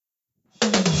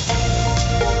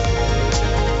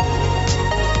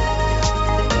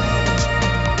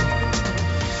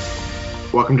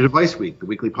Welcome to Device Week, the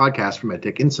weekly podcast from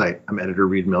EdTech Insight. I'm editor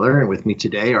Reed Miller, and with me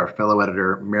today are fellow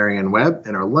editor Marianne Webb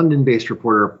and our London-based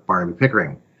reporter Barnaby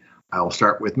Pickering. I will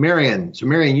start with Marianne. So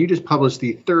Marianne, you just published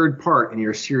the third part in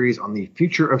your series on the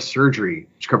future of surgery,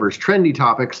 which covers trendy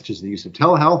topics such as the use of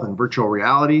telehealth and virtual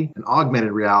reality and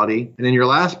augmented reality. And in your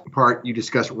last part, you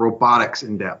discuss robotics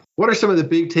in depth. What are some of the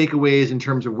big takeaways in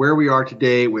terms of where we are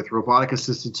today with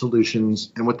robotic-assisted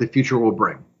solutions and what the future will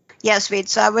bring? Yes, Reed.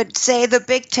 So I would say the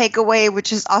big takeaway,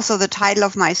 which is also the title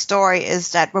of my story,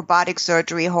 is that robotic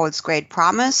surgery holds great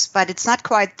promise, but it's not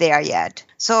quite there yet.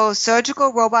 So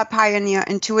surgical robot pioneer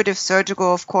Intuitive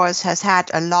Surgical, of course, has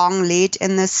had a long lead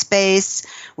in this space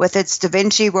with its Da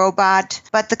Vinci robot.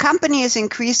 But the company is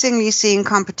increasingly seeing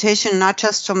competition, not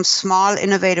just from small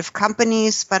innovative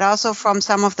companies, but also from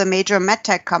some of the major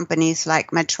medtech companies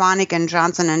like Medtronic and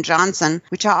Johnson & Johnson,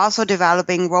 which are also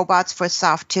developing robots for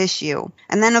soft tissue.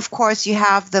 And then, of course, you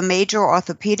have the major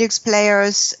orthopedics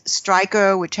players,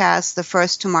 Stryker, which has the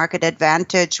first to market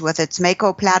advantage with its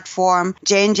Mako platform,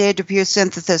 J&J DePuy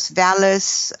Synthesis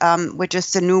Vallis, which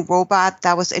is the new robot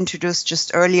that was introduced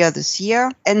just earlier this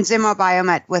year, and Zimmer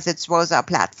Biomet with its ROSA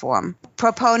platform.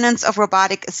 Proponents of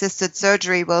robotic-assisted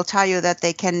surgery will tell you that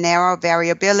they can narrow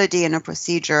variability in a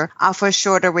procedure, offer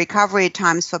shorter recovery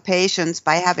times for patients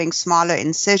by having smaller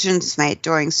incisions made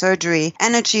during surgery,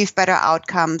 and achieve better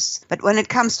outcomes. But when it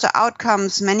comes to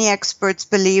outcomes, many experts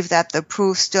believe that the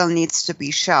proof still needs to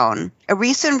be shown. A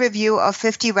recent review of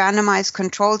 50 randomized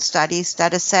controlled studies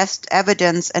that assessed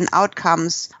evidence and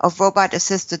outcomes of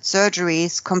robot-assisted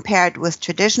surgeries compared with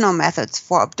traditional methods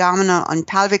for abdominal and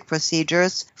pelvic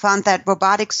procedures found that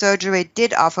robotic surgery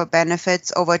did offer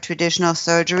benefits over traditional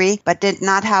surgery, but did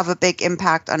not have a big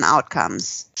impact on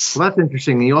outcomes. Well, that's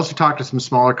interesting. You also talked to some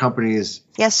smaller companies.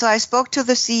 Yes, so I spoke to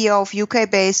the CEO of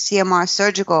UK-based CMR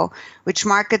Surgical, which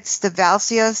markets the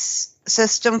Velcius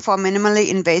system for minimally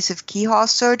invasive keyhole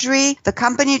surgery. The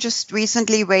company just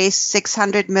recently raised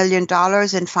 $600 million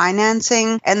in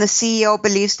financing, and the CEO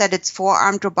believes that its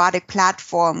four-armed robotic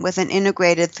platform with an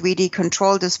integrated 3D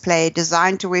control display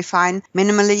designed to refine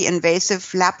minimally invasive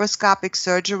laparoscopic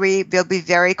surgery will be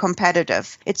very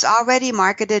competitive. It's already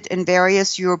marketed in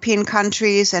various European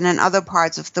countries and in other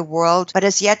parts of the world, but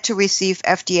has yet to receive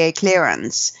FDA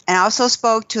clearance. And I also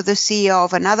spoke to the CEO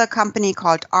of another company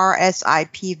called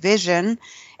RSIP Vision,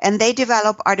 and they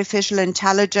develop artificial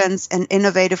intelligence and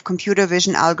innovative computer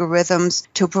vision algorithms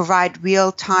to provide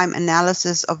real-time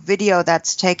analysis of video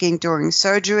that's taken during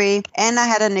surgery. And I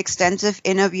had an extensive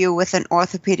interview with an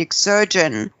orthopedic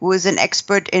surgeon who is an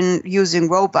expert in using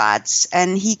robots,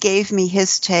 and he gave me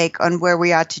his take on where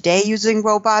we are today using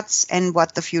robots and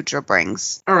what the future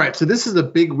brings. All right, so this is a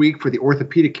big week for the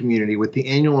orthopedic community with the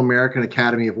annual American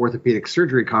Academy of Orthopedic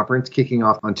Surgery Conference kicking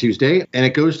off on Tuesday, and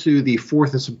it goes through the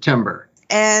 4th of September.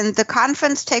 And the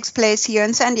conference takes place here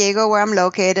in San Diego, where I'm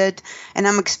located, and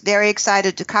I'm very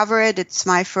excited to cover it. It's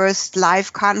my first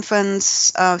live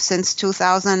conference since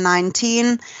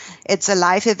 2019. It's a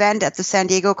live event at the San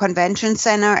Diego Convention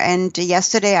Center, and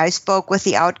yesterday I spoke with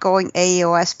the outgoing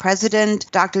AEOS president,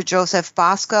 Dr. Joseph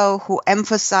Bosco, who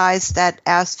emphasized that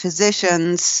as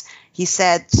physicians, he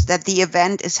said that the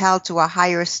event is held to a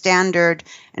higher standard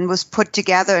and was put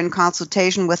together in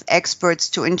consultation with experts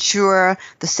to ensure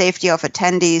the safety of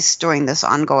attendees during this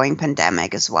ongoing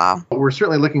pandemic as well. We're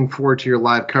certainly looking forward to your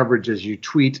live coverage as you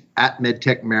tweet at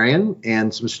MedTech Marian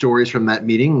and some stories from that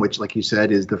meeting, which, like you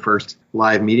said, is the first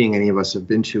live meeting any of us have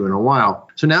been to in a while.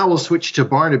 So now we'll switch to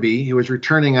Barnaby, who is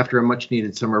returning after a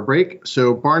much-needed summer break.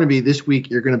 So Barnaby, this week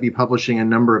you're going to be publishing a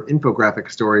number of infographic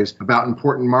stories about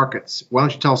important markets. Why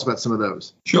don't you tell us about some of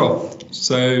those? Sure.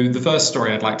 So the first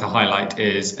story I'd like to highlight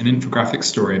is an infographic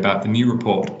story about the new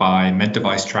report by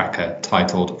MedDevice Tracker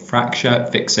titled Fracture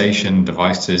Fixation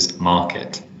Devices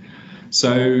Market.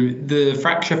 So the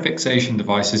fracture fixation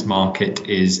devices market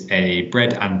is a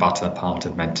bread and butter part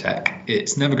of medtech.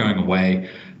 It's never going away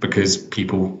because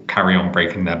people carry on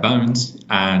breaking their bones,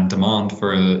 and demand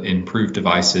for improved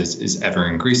devices is ever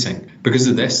increasing. Because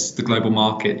of this, the global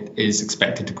market is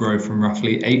expected to grow from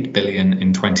roughly 8 billion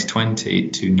in 2020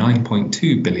 to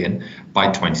 9.2 billion by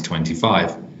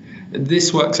 2025.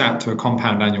 This works out to a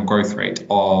compound annual growth rate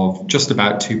of just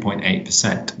about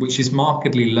 2.8%, which is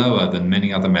markedly lower than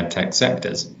many other medtech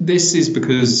sectors. This is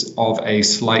because of a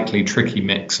slightly tricky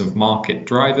mix of market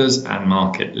drivers and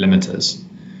market limiters.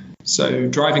 So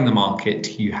driving the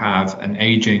market, you have an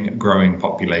aging, growing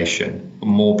population.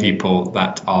 More people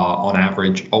that are on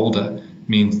average older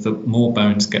means that more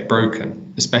bones get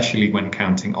broken, especially when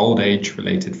counting old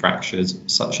age-related fractures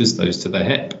such as those to the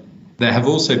hip. There have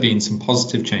also been some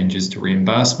positive changes to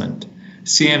reimbursement.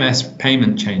 CMS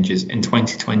payment changes in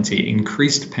 2020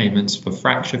 increased payments for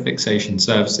fracture fixation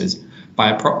services by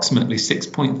approximately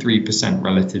 6.3%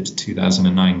 relative to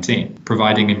 2019,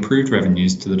 providing improved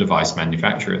revenues to the device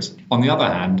manufacturers. On the other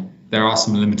hand, there are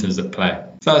some limiters at play.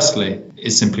 Firstly,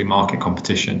 is simply market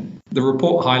competition. The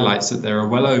report highlights that there are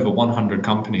well over 100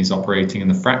 companies operating in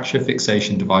the fracture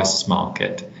fixation devices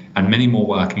market and many more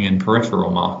working in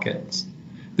peripheral markets.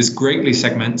 This greatly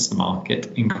segments the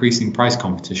market, increasing price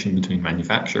competition between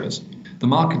manufacturers. The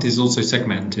market is also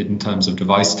segmented in terms of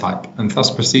device type and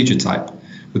thus procedure type.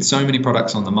 With so many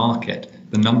products on the market,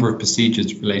 the number of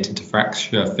procedures related to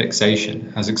fracture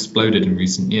fixation has exploded in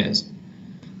recent years.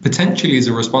 Potentially as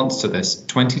a response to this,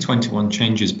 2021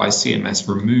 changes by CMS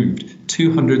removed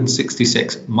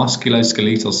 266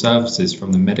 musculoskeletal services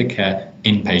from the Medicare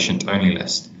inpatient-only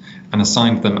list and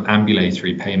assigned them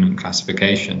ambulatory payment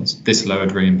classifications. This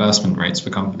lowered reimbursement rates for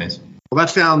companies. Well, that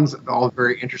sounds all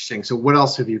very interesting. So what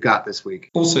else have you got this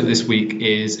week? Also this week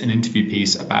is an interview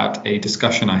piece about a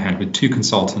discussion I had with two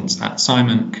consultants at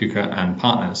Simon, Kucher and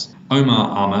Partners,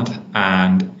 Omar Ahmad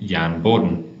and Jan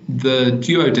Borden. The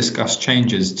duo discussed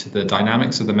changes to the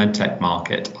dynamics of the medtech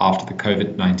market after the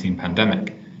COVID-19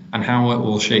 pandemic and how it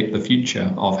will shape the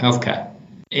future of healthcare.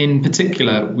 In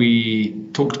particular, we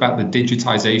talked about the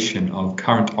digitization of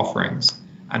current offerings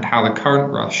and how the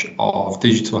current rush of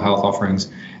digital health offerings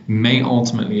may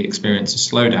ultimately experience a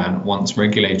slowdown once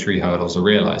regulatory hurdles are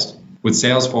realized. With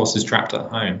sales forces trapped at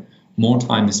home, more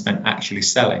time is spent actually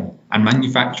selling, and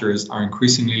manufacturers are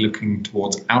increasingly looking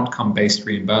towards outcome-based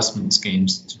reimbursement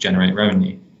schemes to generate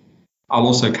revenue. I'll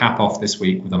also cap off this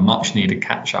week with a much-needed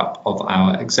catch-up of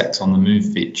our Execs on the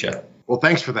Move feature. Well,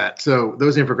 thanks for that. So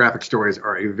those infographic stories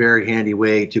are a very handy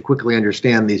way to quickly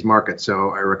understand these markets, so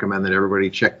I recommend that everybody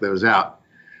check those out.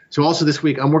 So also this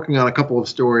week, I'm working on a couple of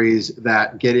stories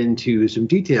that get into some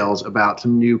details about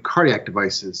some new cardiac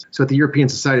devices. So at the European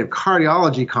Society of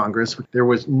Cardiology Congress, there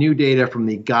was new data from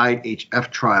the GUIDE-HF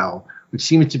trial, which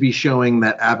seems to be showing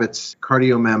that Abbott's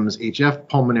CardioMEMS HF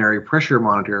pulmonary pressure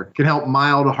monitor can help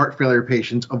mild heart failure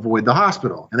patients avoid the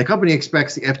hospital. And the company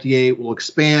expects the FDA will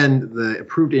expand the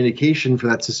approved indication for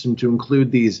that system to include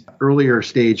these earlier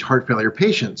stage heart failure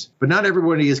patients. But not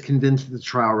everybody is convinced that the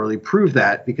trial really proved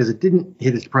that, because it didn't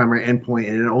hit its primary endpoint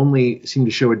and it only seemed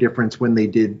to show a difference when they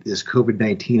did this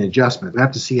COVID-19 adjustment. We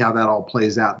have to see how that all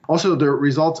plays out. Also, the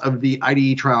results of the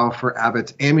IDE trial for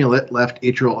Abbott's Amulet left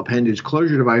atrial appendage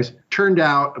closure device turned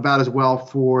out about as well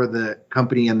for the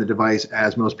company and the device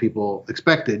as most people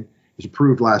expected. It was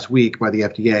approved last week by the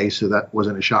FDA, so that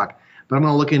wasn't a shock. But I'm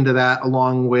going to look into that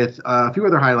along with a few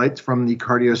other highlights from the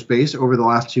cardio space over the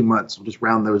last 2 months. We'll just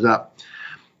round those up.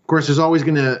 Of course, there's always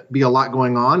going to be a lot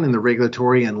going on in the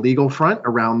regulatory and legal front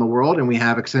around the world, and we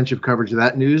have extensive coverage of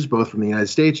that news, both from the United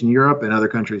States and Europe and other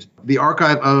countries. The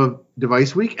archive of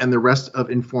Device Week and the rest of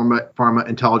Informa Pharma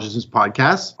Intelligence's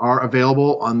podcasts are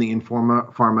available on the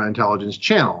Informa Pharma Intelligence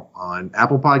channel on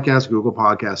Apple Podcasts, Google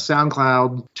Podcasts,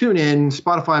 SoundCloud, TuneIn,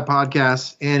 Spotify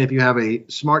Podcasts, and if you have a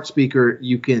smart speaker,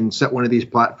 you can set one of these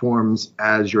platforms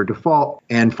as your default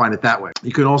and find it that way.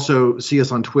 You can also see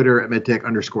us on Twitter at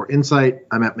medtech_insight.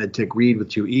 I'm at medtechread with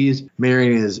 2 E's.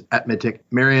 Marion is at medtech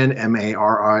Marion,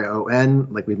 Marion,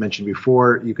 like we mentioned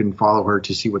before. You can follow her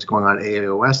to see what's going on at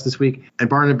AAOS this week. And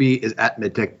Barnaby is at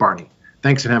medtech Barney.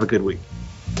 Thanks and have a good week.